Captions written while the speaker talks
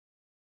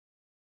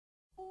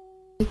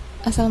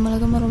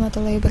Assalamualaikum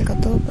warahmatullahi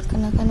wabarakatuh.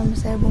 Perkenalkan, nama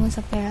saya Bunga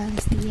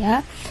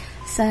Savira.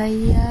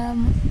 Saya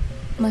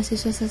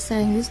mahasiswa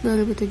sastra Inggris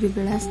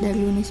 2017 dari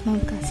Unisma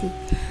Bekasi.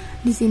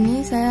 Di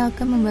sini saya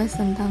akan membahas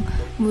tentang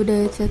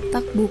budaya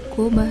cetak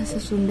buku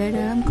bahasa Sunda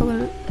dalam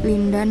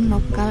kelindan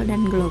lokal dan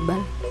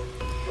global.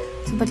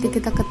 Seperti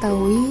kita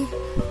ketahui,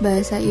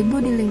 bahasa ibu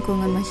di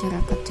lingkungan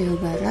masyarakat Jawa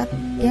Barat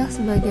yang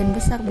sebagian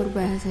besar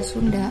berbahasa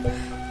Sunda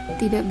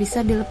tidak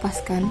bisa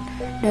dilepaskan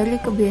dari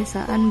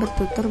kebiasaan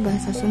bertutur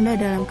bahasa Sunda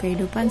dalam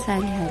kehidupan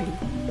sehari-hari.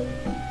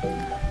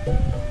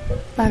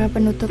 Para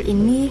penutur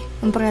ini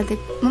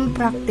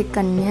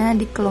mempraktikkannya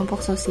di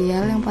kelompok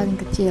sosial yang paling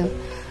kecil,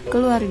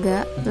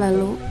 keluarga,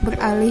 lalu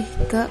beralih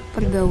ke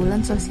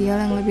pergaulan sosial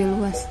yang lebih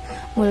luas,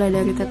 mulai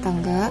dari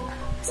tetangga,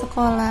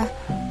 sekolah,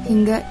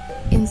 hingga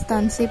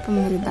instansi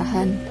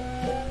pemerintahan.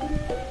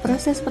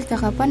 Proses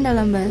percakapan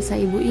dalam bahasa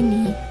ibu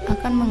ini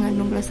akan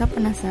mengandung rasa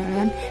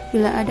penasaran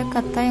bila ada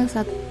kata yang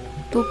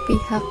satu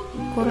pihak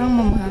kurang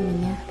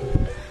memahaminya.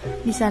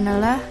 Di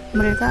sanalah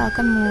mereka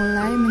akan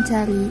mulai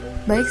mencari,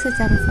 baik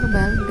secara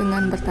verbal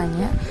dengan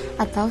bertanya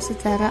atau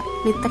secara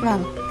literal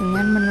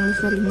dengan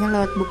menelusurinya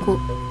lewat buku.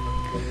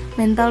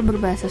 Mental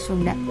berbahasa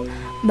Sunda.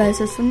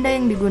 Bahasa Sunda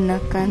yang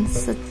digunakan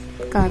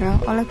sekarang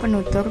oleh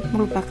penutur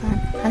merupakan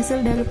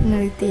hasil dari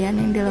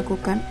penelitian yang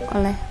dilakukan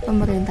oleh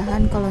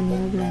pemerintahan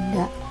kolonial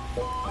Belanda.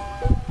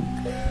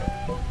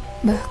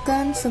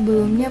 Bahkan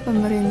sebelumnya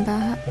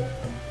pemerintah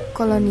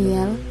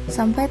kolonial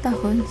sampai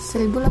tahun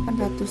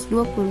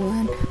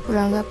 1820-an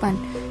beranggapan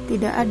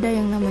tidak ada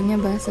yang namanya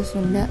bahasa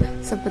Sunda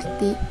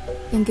seperti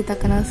yang kita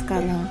kenal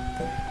sekarang.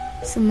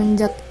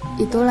 Semenjak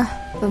itulah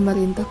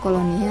pemerintah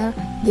kolonial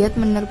giat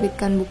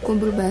menerbitkan buku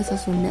berbahasa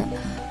Sunda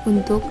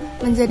untuk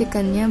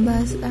menjadikannya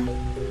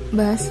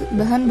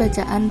bahan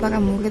bacaan para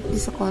murid di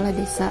sekolah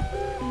desa.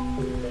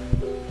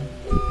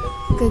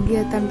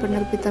 Kegiatan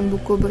penerbitan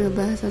buku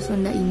berbahasa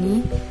Sunda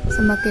ini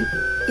semakin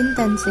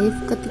intensif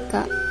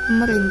ketika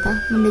pemerintah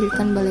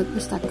mendirikan balai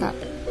pustaka.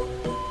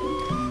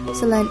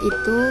 Selain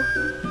itu,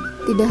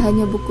 tidak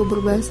hanya buku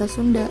berbahasa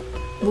Sunda,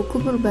 buku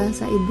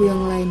berbahasa ibu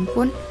yang lain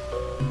pun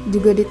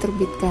juga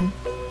diterbitkan,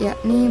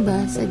 yakni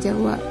bahasa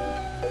Jawa.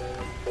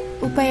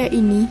 Upaya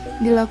ini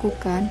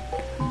dilakukan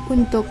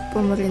untuk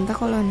pemerintah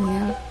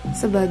kolonial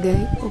sebagai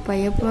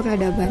upaya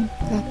peradaban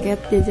rakyat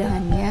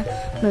jajahannya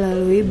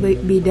melalui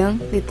bidang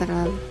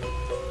literal.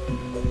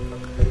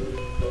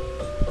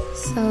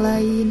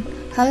 Selain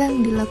hal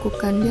yang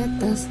dilakukan di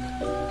atas,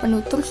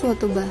 penutur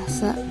suatu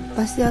bahasa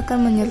pasti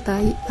akan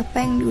menyertai apa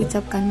yang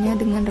diucapkannya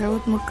dengan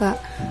raut muka,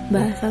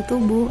 bahasa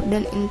tubuh,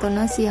 dan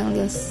intonasi yang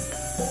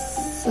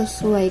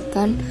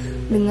disesuaikan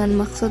dengan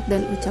maksud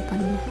dan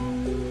ucapannya.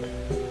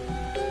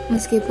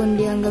 Meskipun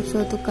dianggap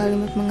suatu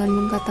kalimat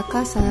mengandung kata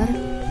kasar,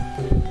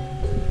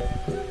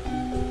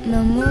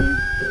 namun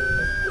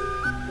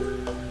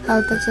hal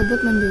tersebut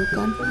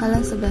menunjukkan hal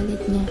yang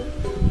sebaliknya.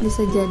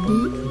 Bisa jadi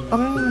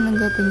orang yang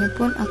menanggapinya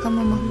pun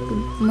akan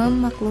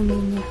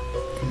memakluminya.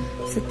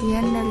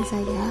 Sekian dari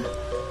saya.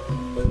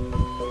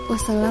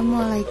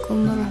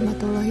 Wassalamualaikum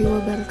warahmatullahi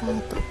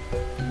wabarakatuh.